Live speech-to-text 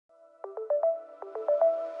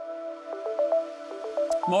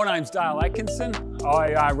My name's Dale Atkinson.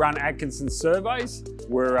 I run Atkinson Surveys.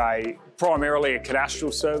 We're primarily a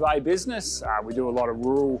cadastral survey business. We do a lot of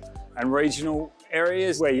rural and regional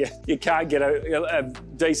areas where you can't get a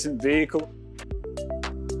decent vehicle.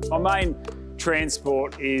 My main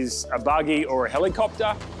transport is a buggy or a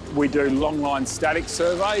helicopter. We do long line static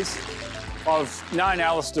surveys. I've known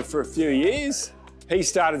Alistair for a few years. He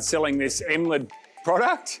started selling this Emlid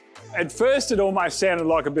product. At first, it almost sounded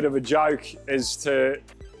like a bit of a joke as to,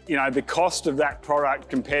 the cost of that product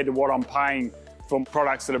compared to what I'm paying for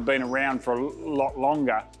products that have been around for a lot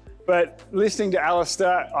longer. But listening to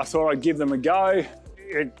Alistair, I thought I'd give them a go.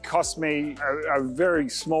 It cost me a very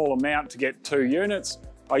small amount to get 2 units.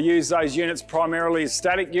 I use those units primarily as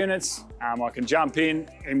static units. I can jump in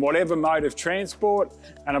whatever mode of transport,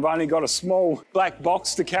 and I've only got a small black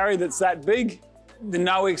box to carry that's that big.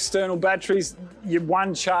 No external batteries.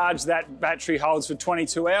 One charge that battery holds for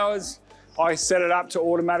 22 hours. I set it up to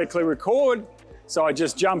automatically record. So I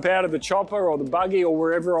just jump out of the chopper or the buggy or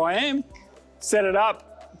wherever I am, set it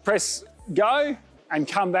up, press go, and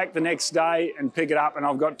come back the next day and pick it up. And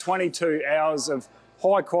I've got 22 hours of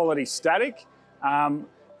high quality static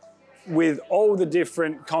with all the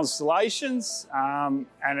different constellations. And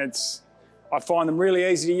I find them really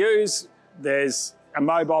easy to use. There's a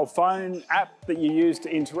mobile phone app that you use to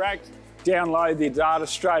interact, download the data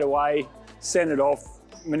straight away, send it off,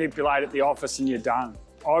 manipulate at the office, and you're done.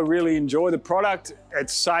 I really enjoy the product.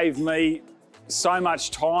 It's saved me so much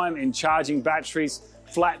time in charging batteries,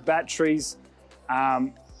 flat batteries.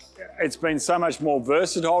 It's been so much more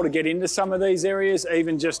versatile to get into some of these areas,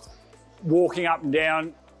 even just walking up and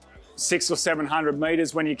down 600 or 700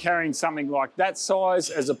 metres when you're carrying something like that size,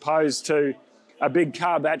 as opposed to a big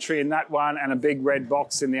car battery in that one and a big red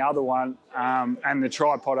box in the other one, and the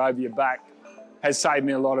tripod over your back has saved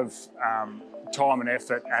me a lot of time and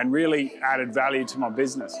effort and really added value to my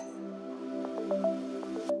business.